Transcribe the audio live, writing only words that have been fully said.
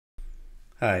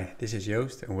Hi, this is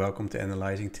Joost and welcome to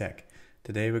Analyzing Tech.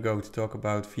 Today we're going to talk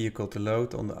about vehicle to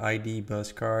load on the ID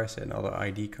bus cars and other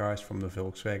ID cars from the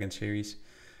Volkswagen series.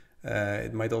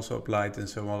 It might also apply to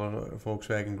some other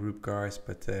Volkswagen group cars,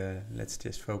 but let's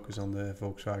just focus on the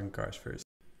Volkswagen cars first.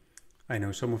 I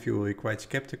know some of you will be quite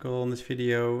skeptical on this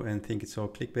video and think it's all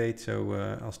clickbait,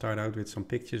 so I'll start out with some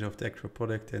pictures of the actual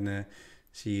product and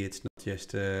see it's not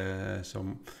just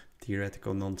some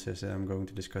theoretical nonsense that I'm going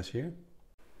to discuss here.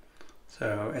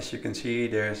 So as you can see,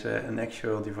 there's an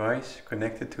actual device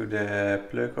connected to the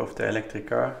plug of the electric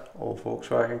car, all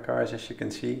Volkswagen cars as you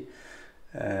can see.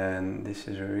 And this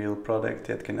is a real product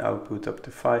that can output up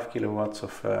to 5 kilowatts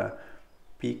of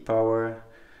peak power,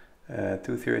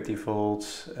 230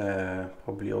 volts,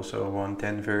 probably also a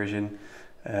 110 version,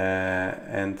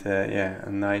 and yeah,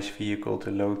 a nice vehicle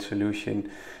to load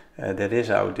solution that is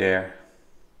out there.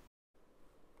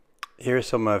 Here's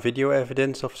some video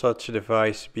evidence of such a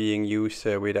device being used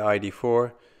with the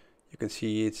ID4. You can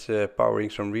see it's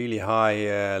powering some really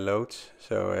high loads.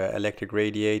 So electric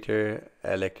radiator,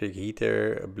 electric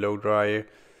heater, a blow dryer.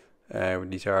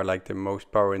 These are like the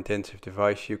most power intensive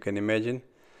device you can imagine.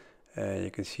 You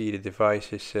can see the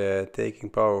device is taking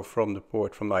power from the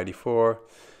port from the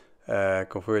ID4,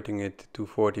 converting it to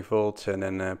 240 volts and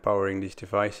then powering these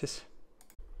devices.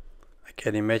 I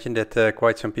can imagine that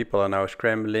quite some people are now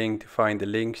scrambling to find the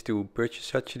links to purchase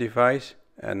such a device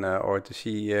and or to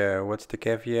see what's the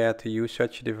caveat to use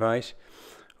such a device.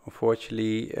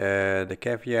 Unfortunately, the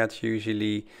caveat's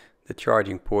usually the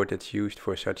charging port that's used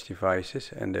for such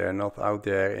devices, and they're not out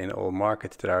there in all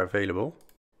markets that are available.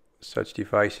 Such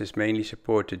devices mainly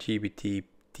support the GBT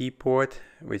port,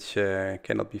 which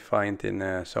cannot be found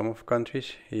in some of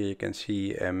countries. Here you can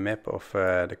see a map of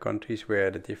the countries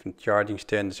where the different charging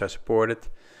standards are supported,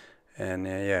 and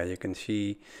yeah, you can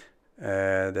see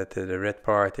that the red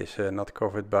part is not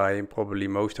covered by probably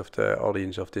most of the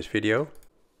audience of this video.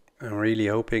 I'm really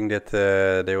hoping that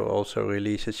they will also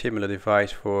release a similar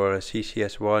device for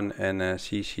CCS1 and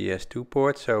CCS2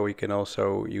 ports, so we can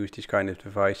also use these kind of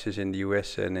devices in the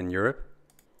US and in Europe.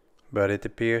 But it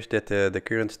appears that the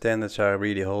current standards are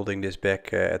really holding this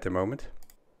back at the moment.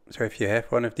 So if you have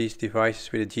one of these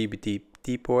devices with a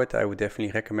GBT port, I would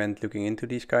definitely recommend looking into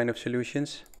these kind of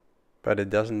solutions. But it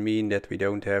doesn't mean that we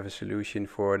don't have a solution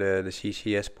for the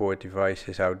CCS port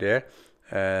devices out there.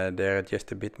 They're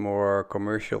just a bit more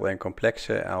commercial and complex.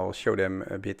 I'll show them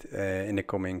a bit in the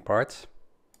coming parts.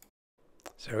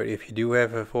 So if you do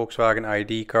have a Volkswagen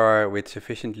ID car with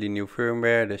sufficiently new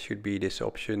firmware, there should be this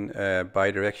option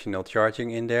bidirectional charging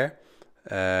in there,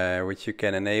 which you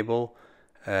can enable.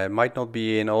 Might not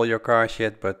be in all your cars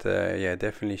yet, but yeah,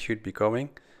 definitely should be coming.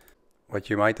 What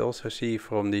you might also see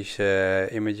from these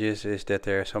images is that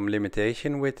there's some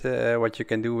limitation with what you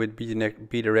can do with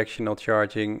bidirectional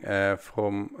charging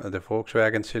from the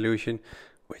Volkswagen solution,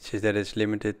 which is that it's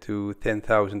limited to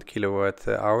 10,000 kilowatt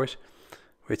hours.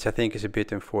 Which I think is a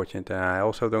bit unfortunate. I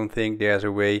also don't think there's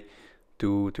a way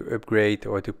to upgrade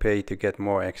or to pay to get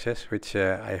more access, which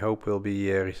I hope will be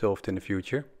resolved in the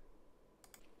future.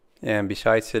 And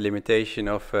besides the limitation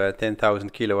of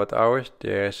 10,000 kilowatt hours,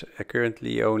 there's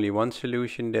currently only one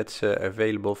solution that's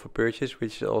available for purchase,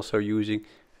 which is also using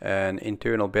an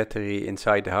internal battery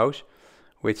inside the house,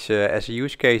 which as a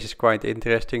use case is quite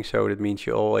interesting. So that means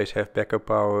you always have backup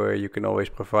power, you can always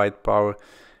provide power.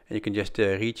 You can just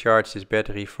recharge this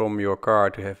battery from your car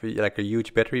to have like a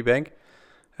huge battery bank.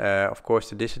 Of course,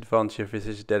 the disadvantage of this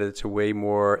is that it's a way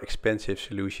more expensive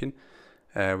solution,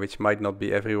 which might not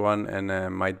be everyone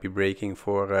and might be breaking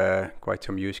for quite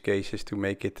some use cases to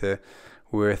make it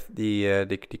worth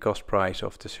the cost price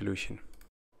of the solution.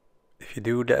 If you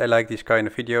do like these kind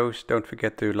of videos, don't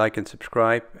forget to like and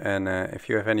subscribe. And if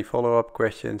you have any follow-up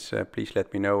questions, please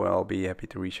let me know and I'll be happy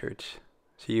to research.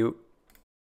 See you.